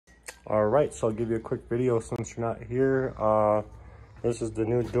All right, so I'll give you a quick video since you're not here. This is the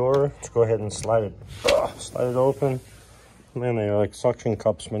new door. Let's go ahead and slide it open. Man, they're like suction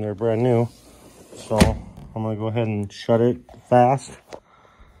cups when they're brand new. So I'm gonna go ahead and shut it fast.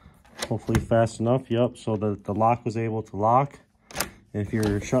 Hopefully fast enough, yep, so that the lock was able to lock. If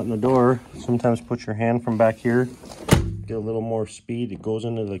you're shutting the door, sometimes put your hand from back here, get a little more speed. It goes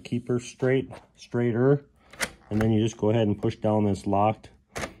into the keeper straighter, and then you just go ahead and push down this locked.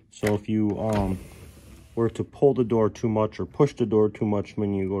 So if you were to pull the door too much or push the door too much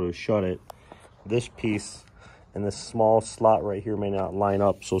when you go to shut it, this piece and this small slot right here may not line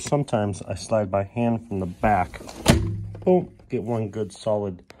up. So sometimes I slide by hand from the back. Boom, get one good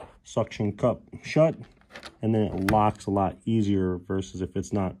solid suction cup shut, and then it locks a lot easier versus if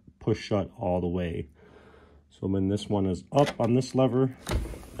it's not pushed shut all the way. So when this one is up on this lever,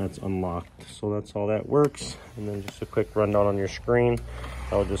 that's unlocked. So that's how that works. And then just a quick rundown on your screen.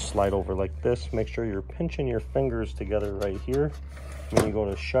 I'll just slide over like this. Make sure you're pinching your fingers together right here when you go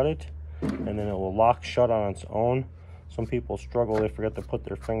to shut it, and then it will lock shut on its own. Some people struggle, they forget to put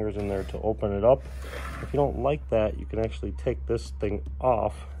their fingers in there to open it up. If you don't like that, you can actually take this thing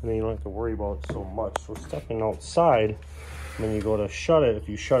off, and then you don't have to worry about it so much. So stepping outside, when you go to shut it, if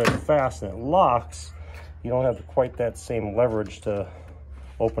you shut it fast and it locks, you don't have quite that same leverage to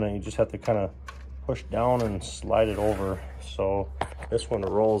open it. You just have to kind of push down and slide it over. So this one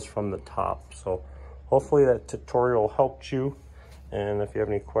rolls from the top. So hopefully that tutorial helped you. And if you have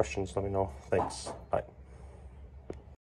any questions, let me know. Thanks. Bye.